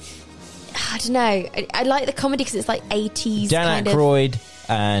I don't know. I like the comedy because it's like 80s. Dan Aykroyd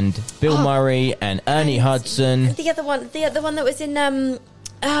and Bill Murray and Ernie Hudson. The other one that was in and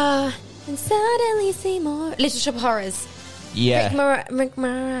Suddenly Seymour, Little Shop of Horrors. Yeah, Rick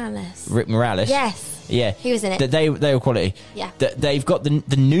Morales. Rick Morales. Yes. Yeah, he was in it. They were quality. Yeah, they've got the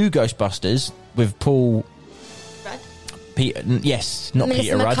new Ghostbusters with Paul. Rudd? Yes, not Melissa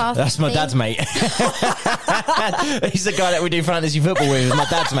Peter Rudd. McCarthy. That's my dad's mate. He's the guy that we do fantasy football with. My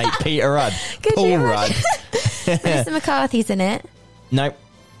dad's mate, Peter Rudd. Paul Rudd. Melissa McCarthy's in it. No.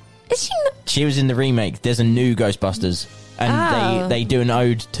 Is she not? She was in the remake. There's a new Ghostbusters, and they do an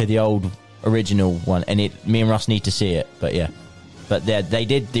ode to the old original one. And me and Russ need to see it. But yeah, they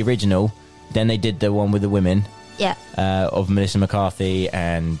did the original. Then they did the one with the women. Yeah. Of Melissa McCarthy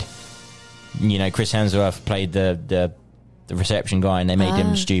and Chris Hemsworth played the reception guy, and they made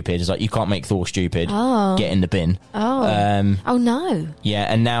him stupid. It's like, you can't make Thor stupid. Get in the bin. Oh no. Yeah,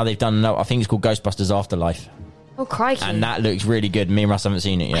 and now they've done. I think it's called Ghostbusters Afterlife. Oh crikey! And that looks really good. Me and Russ haven't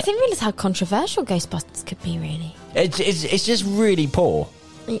seen it yet. I didn't realise how controversial Ghostbusters could be. Really, it's just really poor.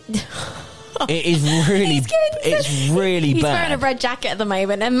 It is really, it's really He's bad. wearing a red jacket at the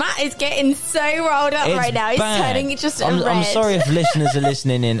moment, and Matt is getting so rolled up right now. He's turning just red. I'm sorry if listeners are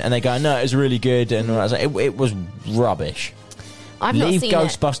listening in and they go, "No, it was really good," and I was like, it was rubbish. I've not leave seen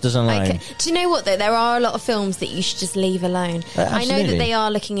Ghostbusters alone. Okay. Do you know what though? There are a lot of films that you should just leave alone. I know that they are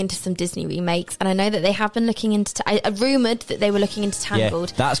looking into some Disney remakes, and I know that they have been looking into. I rumoured that they were looking into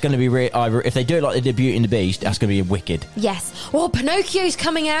Tangled. Yeah, that's going to be if they do it like they did Beauty and the Beast, that's going to be wicked. Yes. Oh, Pinocchio's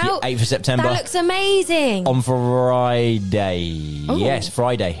coming out. 8th of September. That looks amazing. On Friday. Ooh. Yes,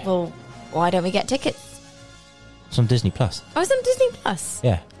 Friday. Well, why don't we get tickets? It's on Disney Plus. Oh, it's on Disney Plus.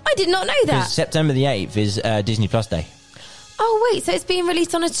 Yeah. I did not know that. September the 8th is Disney Plus Day. Oh wait, so it's being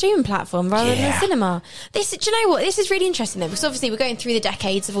released on a streaming platform rather than a cinema. Do you know what? This is really interesting though, because obviously we're going through the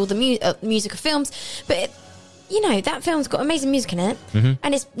decades of all the musical films, but that film's got amazing music in it,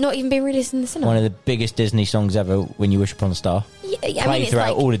 and it's not even being released in the cinema. One of the biggest Disney songs ever, "When You Wish Upon a Star." Yeah, Played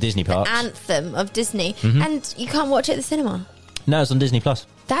throughout all the Disney parks. The anthem of Disney, and you can't watch it at the cinema. No, it's on Disney Plus.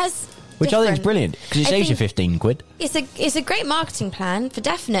 Which I think is brilliant because it saves you £15. It's a great marketing plan for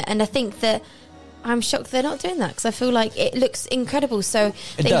definite, and I think that. I'm shocked they're not doing that because I feel like it looks incredible. So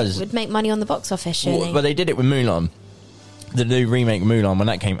they would make money on the box office, surely. But they did it with Mulan. The new remake Mulan, when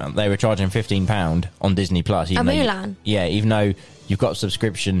that came out, they were charging £15 on Disney Plus. Mulan? Yeah, even though you've got a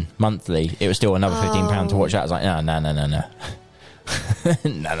subscription monthly, it was still another £15 to watch that. I was like, no. No.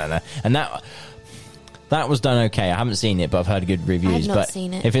 And that was done okay. I haven't seen it, but I've heard good reviews. I've not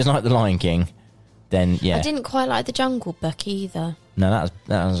seen it. If it's like The Lion King, then yeah. I didn't quite like the Jungle Book either. No,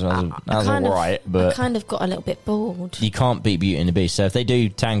 that was all right, but I kind of got a little bit bored. You can't beat Beauty and the Beast. So if they do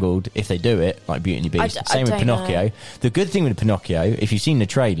Tangled, if they do it like Beauty and the Beast, same with Pinocchio. Know. The good thing with Pinocchio, if you've seen the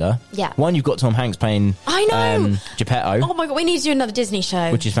trailer, one, you've got Tom Hanks playing Geppetto. Oh my god, we need to do another Disney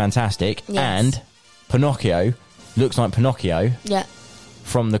show, which is fantastic. Yes. And Pinocchio looks like Pinocchio,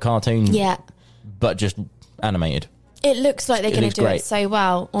 from the cartoon, but just animated. It looks like they're going to do it so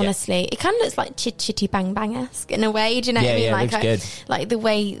well, honestly. It kind of looks like Chitty Bang Bang-esque in a way, do you know what I mean? Yeah, it looks good. Like the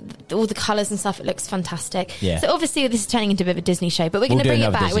way, all the colours and stuff, it looks fantastic. Yeah. So obviously this is turning into a bit of a Disney show, but we're going to bring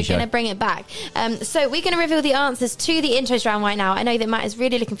it back. We're going to bring it back. So we're going to reveal the answers to the intros round right now. I know that Matt is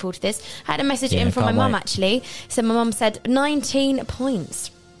really looking forward to this. I had a message in from my mum, actually. So my mum said 19 points.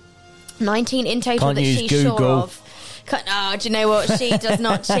 19 in total that she's sure of. Oh, do you know what? She does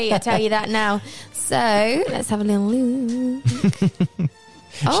not cheat, I tell you that now. So, let's have a little look.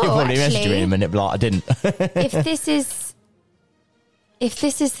 She'll probably message you in a minute, but I didn't. if this is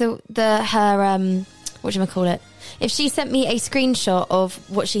her whatchamacallit, if she sent me a screenshot of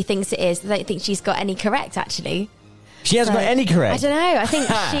what she thinks it is, I don't think she's got any correct, actually. She hasn't got any correct? I don't know. I think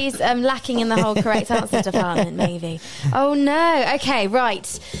she's lacking in the whole correct answer department, maybe. Oh, no. Okay,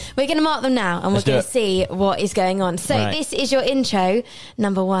 right. We're going to mark them now, and we're going to see what is going on. So this is your intro,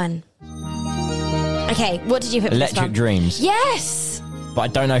 number 1. Okay, what did you put for Electric Dreams. Yes! But I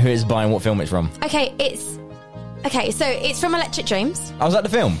don't know who it's by and what film it's from. Okay, it's Okay, so it's from Electric Dreams. I was at the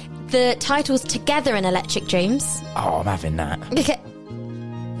film. The title's Together in Electric Dreams. Oh, I'm having that.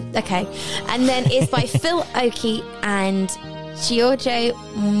 Okay. And then it's by Phil Oakey and Giorgio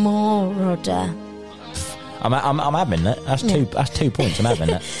Moroder. I'm having that. That's 2 points. I'm having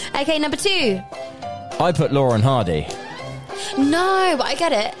that. Okay, number 2. I put Lauren Hardy. No, but I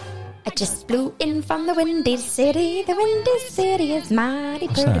get it. I just blew in from the windy city. The windy city is mighty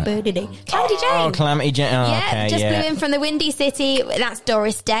pretty day. Calamity Jane. Oh, Calamity Jane. Oh, yeah, okay, just blew in from the windy city. That's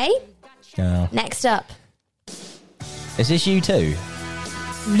Doris Day. Oh. Next up. Is this you too?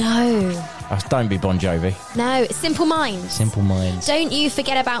 No. Oh, don't be Bon Jovi. No, Simple Minds. Simple Minds. Don't You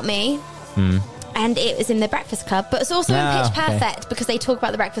Forget About Me. And it was in The Breakfast Club, but it's also in Pitch Perfect because they talk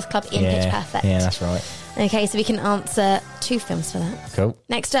about The Breakfast Club in Pitch Perfect. Yeah, that's right. Okay, so we can answer 2 films for that. Cool.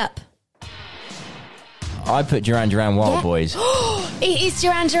 Next up. I put Duran Duran Wild Boys. It is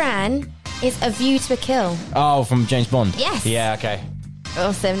Duran Duran. It's A View to a Kill. Oh, from James Bond. Yes. Yeah, okay.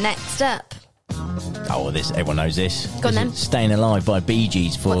 Awesome. Next up. Oh, this everyone knows this. Go on This then. is Staying Alive by Bee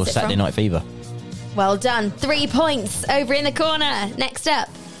Gees for What's it Saturday from? Night Fever. Well done. 3 points over in the corner. Next up.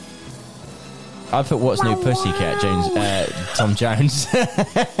 I put What's New Pussycat, Tom Jones.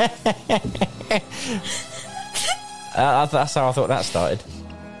 That's how I thought that started.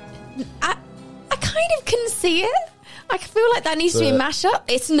 I kind of can see it. I feel like that needs to be a mashup.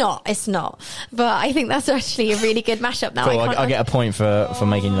 It's not. But I think that's actually a really good mashup now. Cool, I get a point for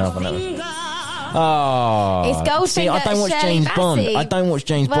making love on that one. Oh, It's Goldfinger. See, I don't watch Shirley James Bassey. Bond. I don't watch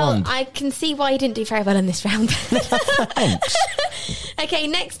James Bond. Well, I can see why you didn't do very well in this round. Thanks. Okay,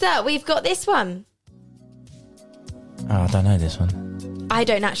 next up, we've got this one. Oh, I don't know this one. I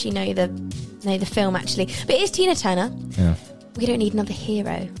don't actually know the film, actually. But it is Tina Turner. Yeah. We Don't Need Another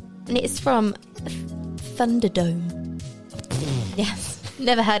Hero. And it's from Thunderdome. Yes.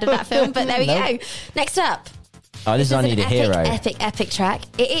 Never heard of that film, but there we go. Next up. Oh, this is I Need a Hero. Epic track.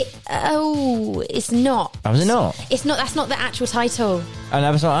 It's not. Oh, was it not? It's not. That's not the actual title. And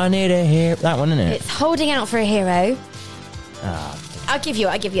I was like, I need a hero. That one, isn't it? It's Holding Out for a Hero. I'll give you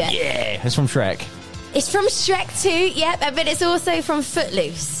it. Yeah, it's from Shrek. It's from Shrek 2, yep, but it's also from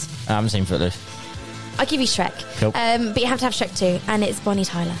Footloose. I haven't seen Footloose. I'll give you Shrek. Cool. But you have to have Shrek 2, and it's Bonnie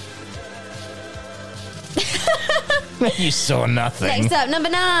Tyler. You saw nothing. Next up, number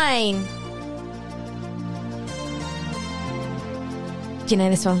 9. Do you know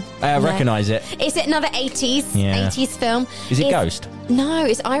this one? I No. recognise it. It's another 80s film. Is it It's- Ghost? No,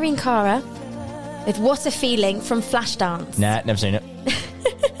 it's Irene Cara with What a Feeling from Flashdance. Nah, never seen it.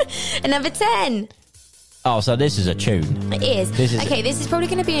 And number 10. Oh, so this is a tune. It is. This is- Okay, this is probably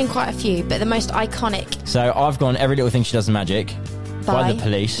going to be in quite a few, but the most iconic So I've gone Every Little Thing She Does is Magic by The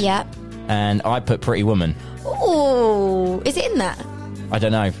Police. Yeah. And I put Pretty Woman. Ooh, is it in that? I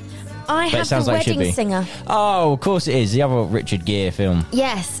don't know. I But it have sounds The like it should Wedding be. Singer. Oh, of course it is. The other Richard Gere film.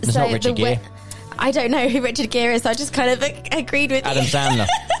 Yes. It's not Richard Gere. I don't know who Richard Gere is. I just kind of agreed with Adam you. Sandler.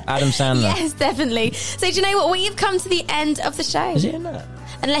 Adam Sandler. Yes, definitely. So do you know what? We've come to the end of the show. Is it in that?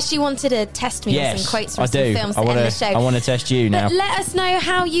 Unless you wanted to test me on some quotes from I some do. films I to want end the show. I want to test you now. But let us know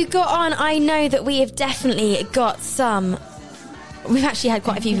how you got on. I know that we have definitely got some. We've actually had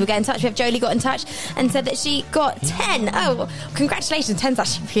quite a few people get in touch. We have Jolie got in touch and said that she got 10. Oh, congratulations. 10's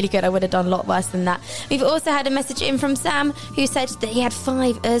actually really good. I would have done a lot worse than that. We've also had a message in from Sam who said that he had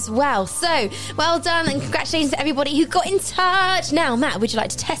 5 as well. So, well done and congratulations to everybody who got in touch. Now, Matt, would you like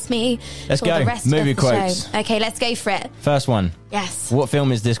to test me Let's for go. the rest Movie of the quotes. show? Okay, let's go for it. First one. Yes. What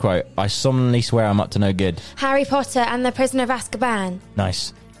film is this quote? I solemnly swear I'm up to no good. Harry Potter and the Prisoner of Azkaban.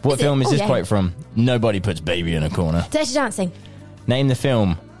 Nice. What Is it? film is Oh, this yeah. quote from? Nobody puts baby in a corner. Dirty Dancing. Name the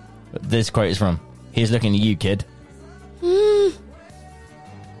film this quote is from. Here's looking at you, kid.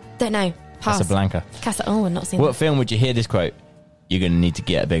 Don't know. Pass. Casablanca. Oh, I've not seen What that. film would you hear this quote? You're going to need to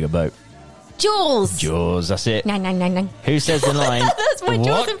get a bigger boat. Jaws. Jaws, that's it. Nang, nang, nang, nang. Who says the line? That's my Jaws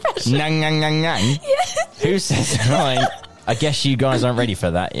What? impression. Nang, nang, nang, nang. Who says the line? I guess you guys aren't ready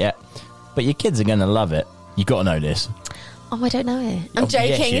for that yet. But your kids are going to love it. You got to know this. Oh, I don't know it. I'm Oh, joking.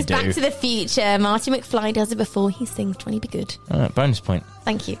 yes, you It's Back do. to the Future. Marty McFly does it before he sings 20 Be Good. All right, bonus point.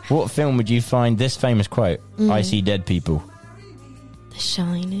 Thank you. What film would you find this famous quote? I see dead people. The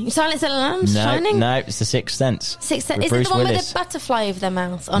Shining. Silence of the Lambs? No, Shining? no, it's The Sixth Sense. Six, with is Bruce it the one Willis. with the butterfly over their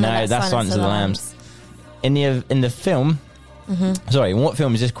mouth? Oh, no, No, that's Silence of the Lambs. In the film, sorry, in what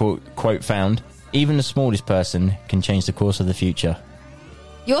film is this quote found? Even the smallest person can change the course of the future.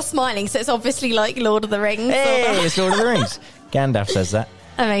 You're smiling, so it's obviously like Lord of the Rings. Hey, it's Lord of the Rings. Gandalf says that.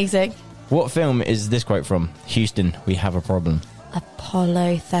 Amazing. What film is this quote from? Houston, we have a problem.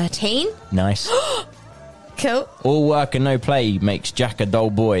 Apollo 13. Nice. Cool. All work and no play makes Jack a dull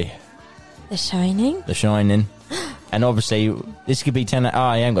boy. The Shining. The Shining. And obviously, this could be 10.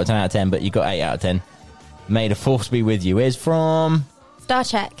 I haven't got 10 out of 10, but you got 8 out of 10. May the Force be with you is from... Star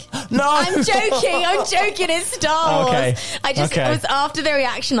Trek. No! I'm joking. It's Star Wars. Okay. It was after the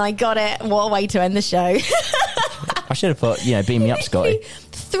reaction I got it. What a way to end the show. I should have put, beam me up, Scotty.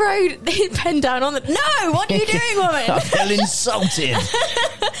 Throw the pen down on the... No! What are you doing, woman? I feel insulted.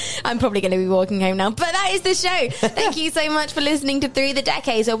 I'm probably going to be walking home now. But that is the show. Thank you so much for listening to Through the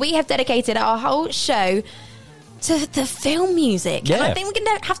Decades, where we have dedicated our whole show to the film music. Yeah. And I think we're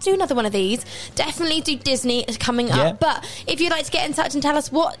going to have to do another one of these. Definitely do Disney coming up. But if you'd like to get in touch and tell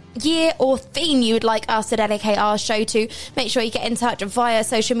us what year or theme you would like us to dedicate our show to, make sure you get in touch via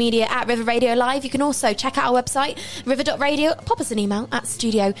social media at River Radio Live. You can also check out our website, river.radio. Pop us an email at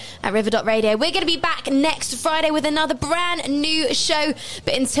studio@river.radio. We're going to be back next Friday with another brand new show.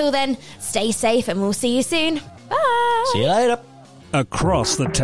 But until then, stay safe and we'll see you soon. Bye. See you later. Across the